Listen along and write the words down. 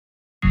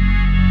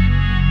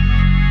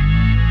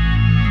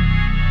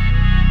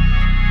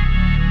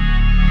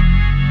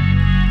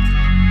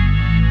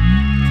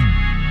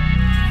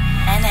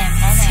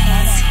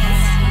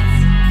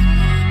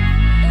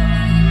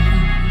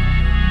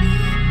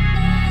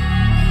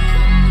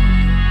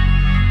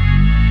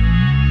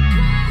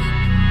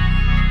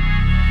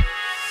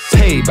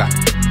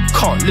payback.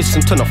 Can't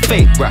listen to no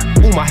fake rap.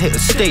 All my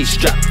hitters stay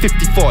strapped.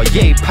 54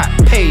 yay pack,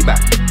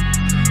 payback.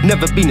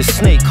 Never been a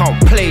snake, can't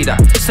play that.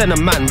 Send a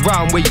man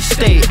round where you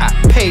stay at,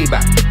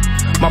 payback.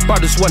 My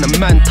brothers want a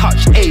man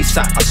touch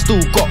ASAP. I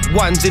still got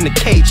ones in the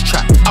cage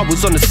trap. I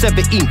was on the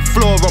 17th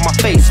floor on my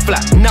face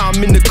flat. Now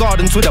I'm in the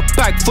gardens with a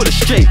bag full of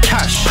straight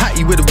cash.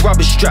 Patty with a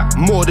rubber strap,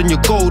 more than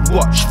your gold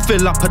watch.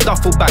 Fill up a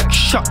duffel bag,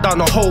 shut down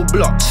a whole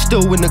block.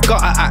 Still in the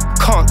gutter act,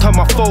 can't turn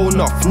my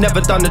phone off.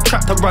 Never done the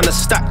trap to run a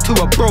stack to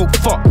a broke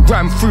fuck.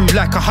 Ran through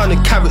like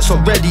 100 carats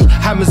already.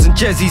 Hammers and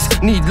jezzies,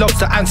 need loads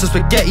to answer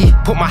spaghetti.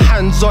 Put my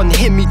hands on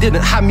him, he didn't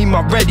hand me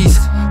my readies.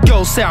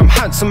 Girls say I'm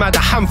handsome, had a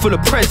handful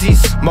of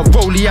prezzies. My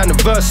rollie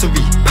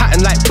anniversary,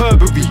 pattern like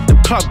Burberry. The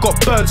plug got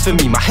birds for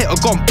me, my hitter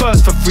gone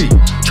burst for free.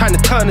 Trying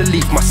to turn a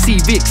leaf, my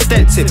CV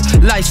extensive.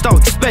 Lifestyle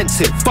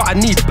expensive, but I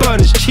need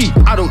burners cheap.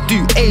 I don't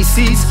do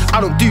ACs, I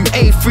don't do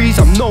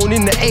A3s. I'm known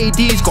in the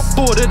ADs, got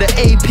bored of the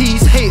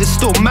APs. Haters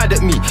still mad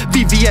at me,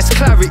 VVS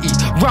clarity.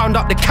 Round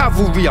up the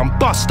cavalry, I'm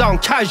bust down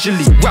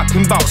casually.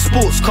 Rapping about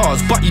sports cars,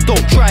 but you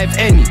don't drive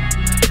any.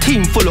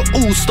 Team full of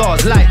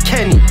all-stars like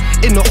Kenny.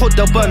 In the hood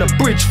they'll burn a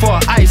bridge for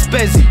an ice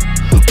bezzy.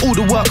 All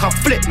the work I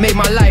flipped made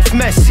my life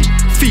messy.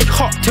 Feet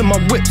hot till my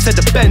whip said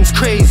the Ben's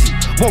crazy.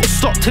 Won't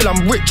stop till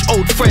I'm rich,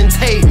 old friends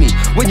hate me.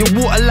 When you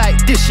water like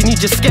this you need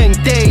your skank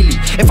daily.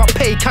 If I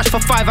pay cash for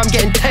 5 I'm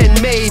getting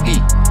 10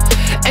 maybe.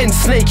 End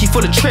snaky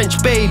full of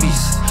trench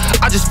babies.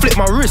 I just flipped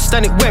my wrist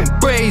and it went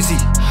brazy.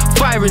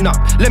 Firing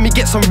up, let me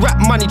get some rap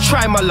money,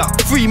 try my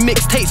luck. 3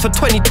 mixtapes for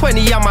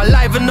 2020, am I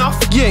live enough?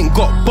 You ain't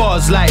got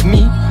bars like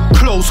me.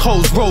 Close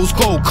holes, rose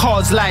gold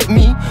cards like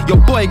me. Your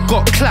boy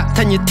got clapped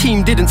and your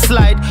team didn't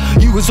slide.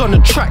 You was on the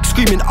track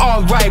screaming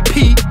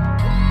R.I.P.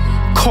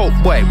 Colt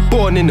boy,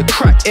 born in the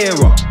crack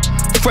era.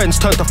 Friends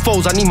turn to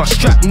foes, I need my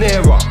strap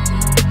nearer.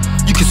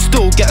 You can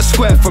still get a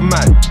square from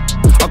man.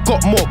 I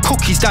got more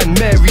cookies than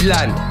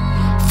Maryland.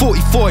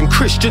 44 in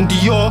Christian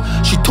Dior.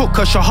 She took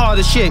her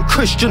shahada, she ain't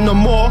Christian no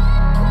more.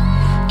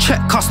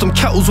 Check custom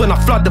kettles when I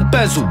flood the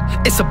bezel.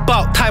 It's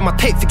about time I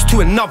take things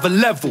to another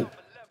level.